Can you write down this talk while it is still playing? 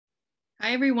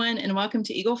Hi, everyone, and welcome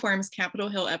to Eagle Forum's Capitol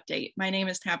Hill Update. My name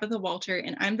is Tabitha Walter,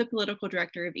 and I'm the Political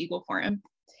Director of Eagle Forum.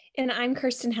 And I'm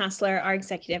Kirsten Hassler, our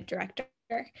Executive Director.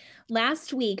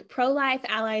 Last week, pro-life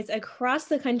allies across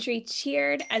the country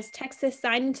cheered as Texas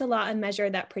signed into law a measure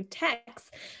that protects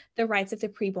the rights of the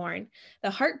preborn. The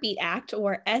Heartbeat Act,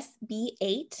 or SB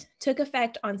 8, took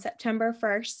effect on September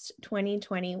 1st,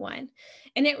 2021.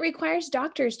 And it requires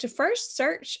doctors to first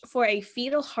search for a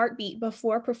fetal heartbeat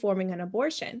before performing an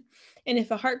abortion. And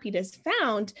if a heartbeat is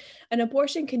found, an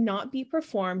abortion cannot be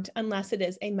performed unless it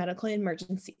is a medical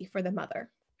emergency for the mother.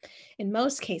 In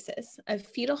most cases, a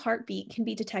fetal heartbeat can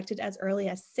be detected as early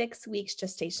as 6 weeks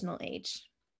gestational age.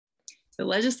 The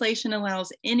legislation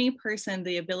allows any person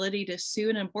the ability to sue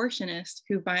an abortionist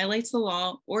who violates the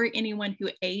law or anyone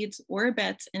who aids or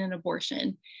abets in an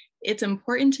abortion. It's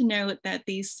important to note that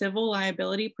these civil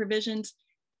liability provisions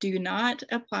do not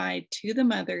apply to the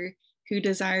mother who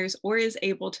desires or is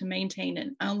able to maintain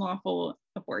an unlawful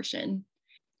abortion.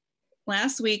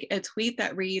 Last week, a tweet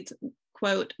that reads,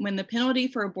 quote, "When the penalty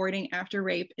for aborting after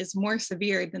rape is more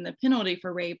severe than the penalty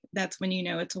for rape, that's when you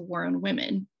know it's a war on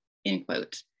women," end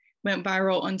quote, went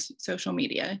viral on social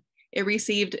media. It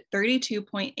received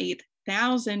 32.8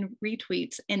 thousand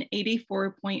retweets and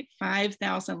 84.5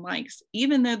 thousand likes,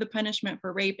 even though the punishment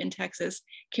for rape in Texas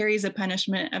carries a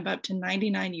punishment of up to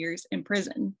 99 years in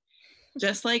prison.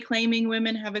 Just like claiming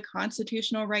women have a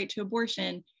constitutional right to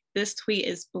abortion, this tweet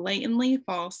is blatantly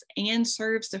false and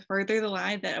serves to further the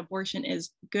lie that abortion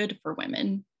is good for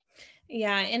women.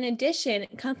 Yeah, in addition,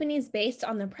 companies based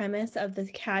on the premise of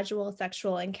the casual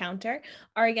sexual encounter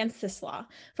are against this law.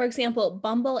 For example,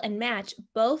 Bumble and Match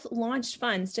both launched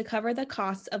funds to cover the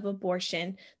costs of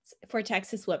abortion for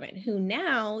Texas women who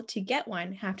now, to get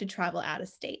one, have to travel out of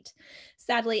state.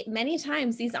 Sadly, many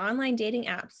times these online dating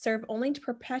apps serve only to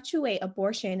perpetuate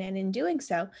abortion, and in doing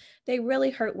so, they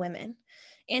really hurt women.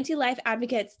 Anti-life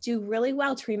advocates do really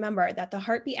well to remember that the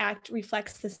Heartbeat Act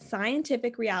reflects the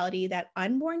scientific reality that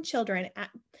unborn children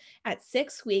at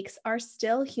 6 weeks are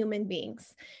still human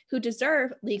beings who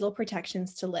deserve legal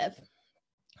protections to live.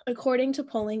 According to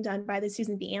polling done by the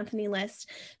Susan B. Anthony list,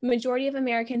 the majority of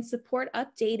Americans support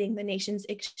updating the nation's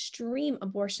extreme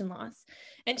abortion laws.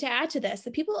 And to add to this,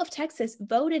 the people of Texas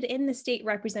voted in the state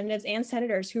representatives and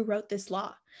senators who wrote this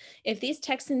law. If these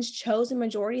Texans chose a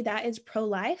majority that is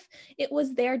pro-life, it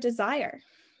was their desire.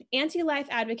 Anti-life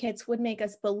advocates would make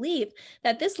us believe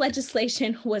that this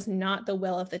legislation was not the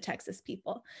will of the Texas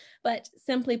people, but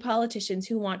simply politicians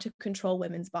who want to control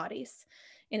women's bodies.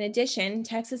 In addition,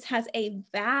 Texas has a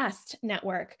vast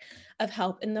network of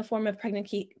help in the form of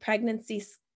pregnancy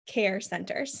care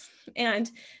centers, and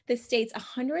the state's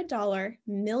 $100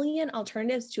 million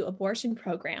Alternatives to Abortion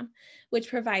program, which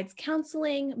provides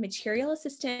counseling, material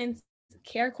assistance,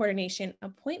 care coordination,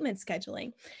 appointment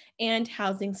scheduling, and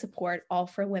housing support, all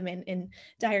for women in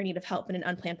dire need of help in an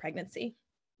unplanned pregnancy.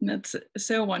 That's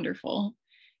so wonderful.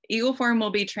 Eagle Forum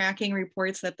will be tracking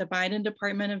reports that the Biden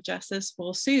Department of Justice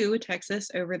will sue Texas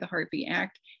over the Heartbeat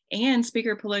Act and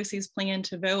Speaker Pelosi's plan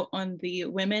to vote on the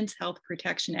Women's Health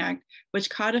Protection Act, which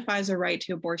codifies a right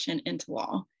to abortion into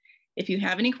law. If you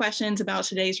have any questions about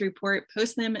today's report,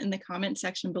 post them in the comment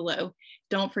section below.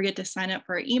 Don't forget to sign up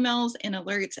for our emails and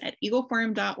alerts at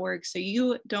eagleforum.org so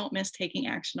you don't miss taking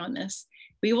action on this.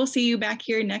 We will see you back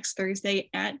here next Thursday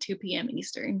at 2 p.m.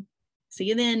 Eastern. See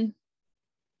you then.